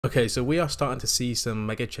Okay, so we are starting to see some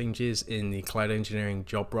mega changes in the cloud engineering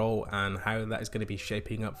job role and how that is going to be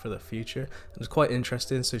shaping up for the future. It's quite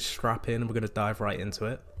interesting, so strap in, we're going to dive right into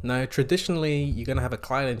it. Now, traditionally, you're going to have a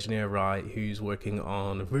cloud engineer, right, who's working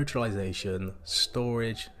on virtualization,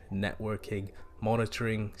 storage, networking,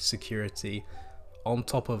 monitoring, security, on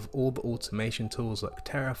top of all the automation tools like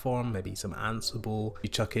Terraform, maybe some Ansible. You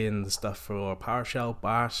chuck in the stuff for PowerShell,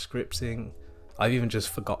 Bash, scripting. I've even just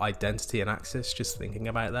forgot identity and access just thinking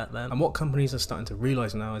about that then. And what companies are starting to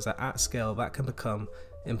realize now is that at scale that can become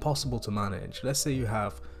impossible to manage. Let's say you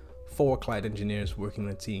have 4 cloud engineers working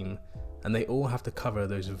in a team and they all have to cover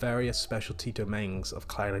those various specialty domains of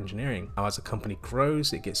cloud engineering. Now as a company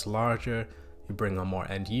grows, it gets larger, you bring on more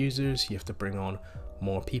end users, you have to bring on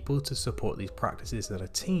more people to support these practices in a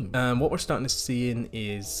team. And what we're starting to see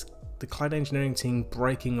is the cloud engineering team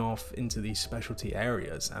breaking off into these specialty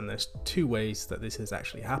areas, and there's 2 ways that this is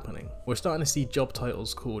actually happening. We're starting to see job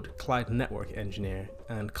titles called cloud network engineer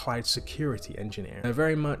and cloud security engineer. Now,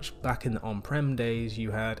 very much back in the on-prem days, you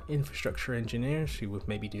had infrastructure engineers who would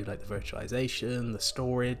maybe do like the virtualization, the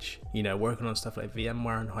storage, you know, working on stuff like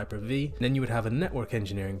VMware and Hyper-V. And then you would have a network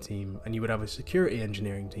engineering team and you would have a security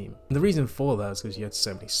engineering team. And the reason for that is because you had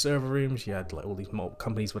so many server rooms, you had like all these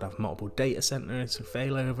companies would have multiple data centers for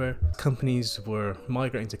failover. Companies were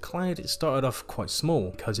migrating to cloud. It started off quite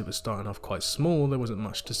small. Because it was starting off quite small, there wasn't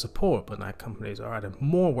much to support, but now companies are adding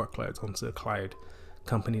more workloads onto the cloud.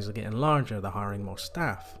 Companies are getting larger, they're hiring more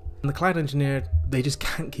staff. And the cloud engineer, they just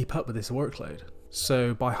can't keep up with this workload.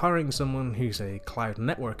 So by hiring someone who's a cloud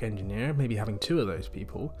network engineer, maybe having 2 of those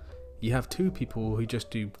people, you have 2 people who just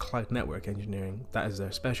do cloud network engineering. That is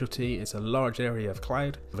their specialty. It's a large area of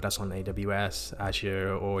cloud, whether that's on AWS,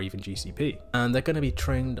 Azure, or even GCP. And they're going to be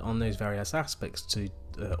trained on those various aspects to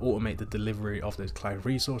automate the delivery of those cloud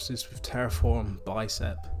resources with Terraform,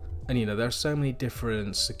 Bicep. And you know, there's so many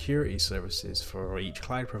different security services for each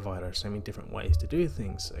cloud provider, so many different ways to do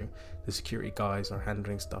things. So the security guys are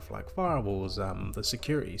handling stuff like firewalls, the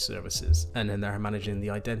security services, and then they're managing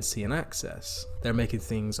the identity and access. They're making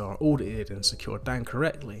things are audited and secured down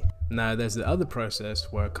correctly. Now there's the other process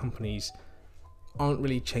where companies aren't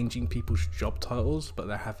really changing people's job titles, but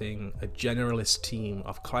they're having a generalist team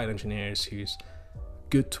of cloud engineers who's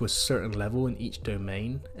good to a certain level in each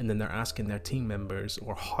domain, and then they're asking their team members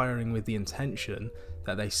or hiring with the intention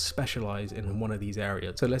that they specialize in one of these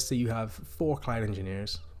areas. So let's say you have 4 cloud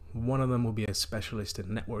engineers. One of them will be a specialist in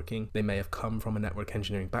networking. They may have come from a network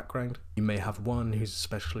engineering background. You may have one who's a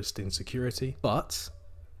specialist in security, but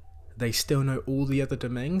they still know all the other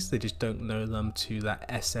domains. They just don't know them to that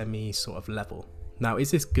SME sort of level. Now,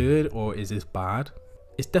 is this good or is this bad?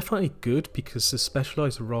 It's definitely good because the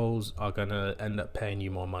specialized roles are going to end up paying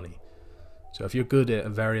you more money. So if you're good at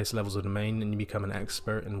various levels of domain and you become an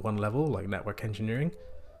expert in one level, like network engineering,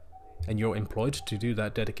 and you're employed to do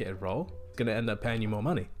that dedicated role, it's going to end up paying you more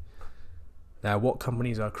money. Now, what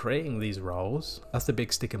companies are creating these roles, that's the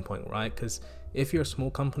big sticking point, right? Because if you're a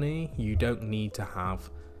small company, you don't need to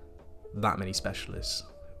have that many specialists.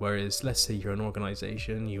 Whereas, let's say you're an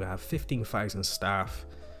organization, you have 15,000 staff,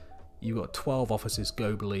 you've got 12 offices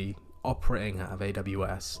globally operating out of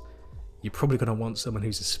AWS, you're probably going to want someone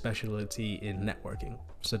who's a specialty in networking.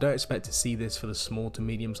 So don't expect to see this for the small to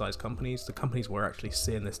medium-sized companies. The companies we're actually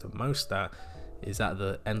seeing this the most at is at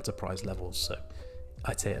the enterprise levels. So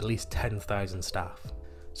I'd say at least 10,000 staff.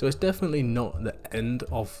 So it's definitely not the end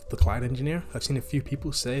of the cloud engineer. I've seen a few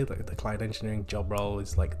people say that the cloud engineering job role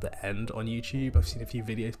is like the end on YouTube. I've seen a few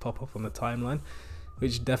videos pop up on the timeline,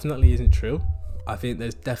 which definitely isn't true. I think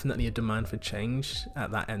there's definitely a demand for change at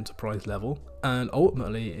that enterprise level, and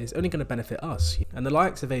ultimately it's only going to benefit us. And the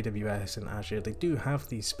likes of AWS and Azure, they do have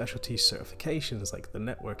these specialty certifications like the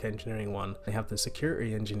network engineering one, they have the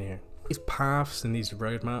security engineer. These paths and these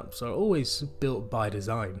roadmaps are always built by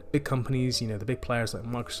design. Big companies, you know, the big players like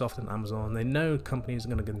Microsoft and Amazon, they know companies are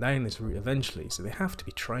going to go down this route eventually, so they have to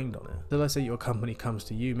be trained on it. So let's say your company comes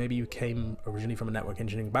to you, maybe you came originally from a network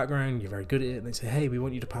engineering background, you're very good at it, and they say, hey, we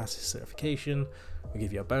want you to pass this certification, we'll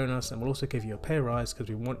give you a bonus, and we'll also give you a pay rise because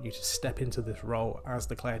we want you to step into this role as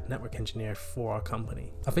the cloud network engineer for our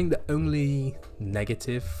company. I think the only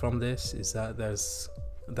negative from this is that there's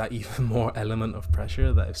that even more element of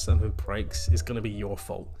pressure that if something breaks, it's going to be your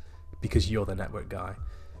fault because you're the network guy.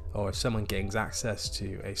 Or if someone gains access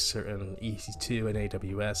to a certain EC2 in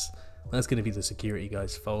AWS, that's going to be the security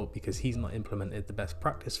guy's fault because he's not implemented the best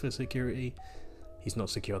practice for security. He's not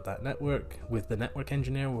secured that network with the network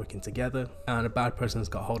engineer working together, and a bad person's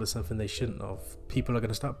got hold of something they shouldn't have. People are going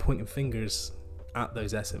to start pointing fingers at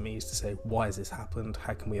those SMEs to say, why has this happened?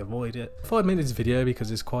 How can we avoid it? I thought I'd make this video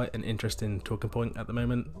because it's quite an interesting talking point at the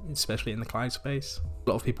moment, especially in the cloud space. A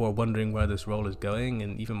lot of people are wondering where this role is going,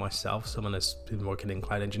 and even myself, someone that's been working in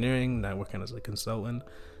cloud engineering, now working as a consultant.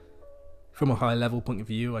 From a high level point of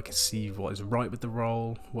view, I can see what is right with the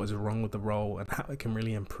role, what is wrong with the role, and how it can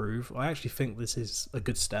really improve. I actually think this is a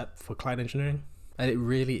good step for cloud engineering. And it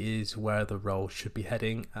really is where the role should be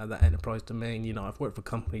heading at that enterprise domain. You know, I've worked for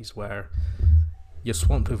companies where you're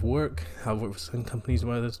swamped with work. I've worked for some companies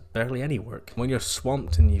where there's barely any work. When you're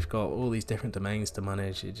swamped and you've got all these different domains to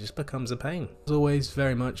manage, it just becomes a pain. As always,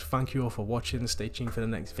 very much thank you all for watching. Stay tuned for the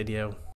next video.